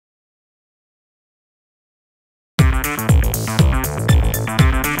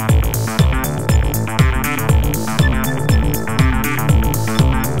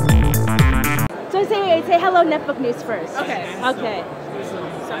go netbook news first. Okay. Okay.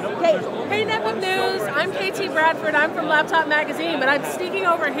 Hey Netbook News, I'm KT Bradford, I'm from Laptop Magazine, but I'm sneaking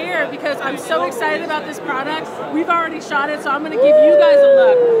over here because I'm so excited about this product. We've already shot it, so I'm going to give you guys a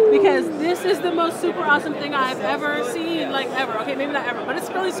look because this is the most super awesome thing I've ever seen, like ever. Okay, maybe not ever, but it's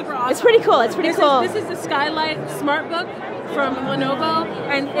really super awesome. It's pretty cool, it's pretty cool. This is the Skylight Smartbook from Lenovo,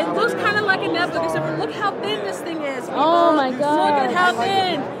 and it looks kind of like a netbook, except for look how thin this thing is. People. Oh my god. Look at how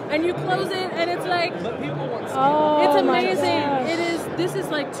thin. And you close it, and it's like, oh, it's amazing. This is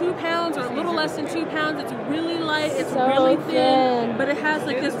like 2 pounds or a little less than 2 pounds. It's really light, it's so really thin, but it has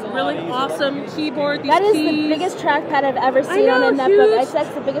like this really awesome keyboard. That is the biggest trackpad I've ever seen on a netbook.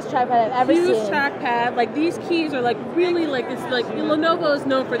 That's the biggest trackpad I've ever seen. Huge trackpad. Like these keys are like really like this. Like Lenovo is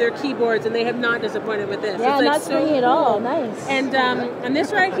known for their keyboards, and they have not disappointed with this. Yeah, it's like not springy at all. Nice. And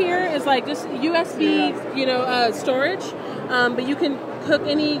this right here is like just USB, storage. But you can hook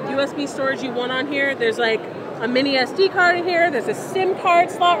any USB storage you want on here. There's like a mini SD card in here. There's a SIM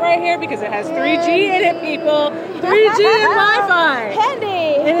card slot right here because it has 3G in it, people. 3G and Wi-Fi.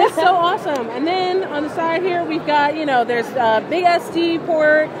 Handy. It is so awesome. And then on the side here, we've got, there's a big SD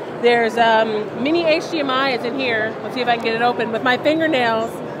port. There's mini HDMI is in here. Let's see if I can get it open with my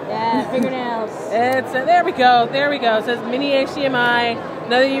fingernails. Yeah, fingernails. There we go. There we go. It says mini HDMI,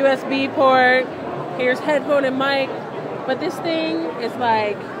 another USB port. Here's headphone and mic. But this thing is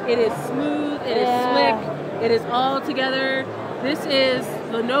like, it is smooth, it is slick. It is all together. This is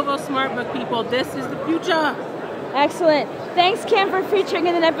Lenovo Smartbook, people. This is the future. Excellent. Thanks, Cam, for featuring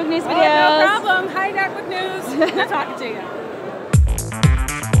in the Netbook News videos. Oh, no problem. Hi, Netbook News. Good talking to you.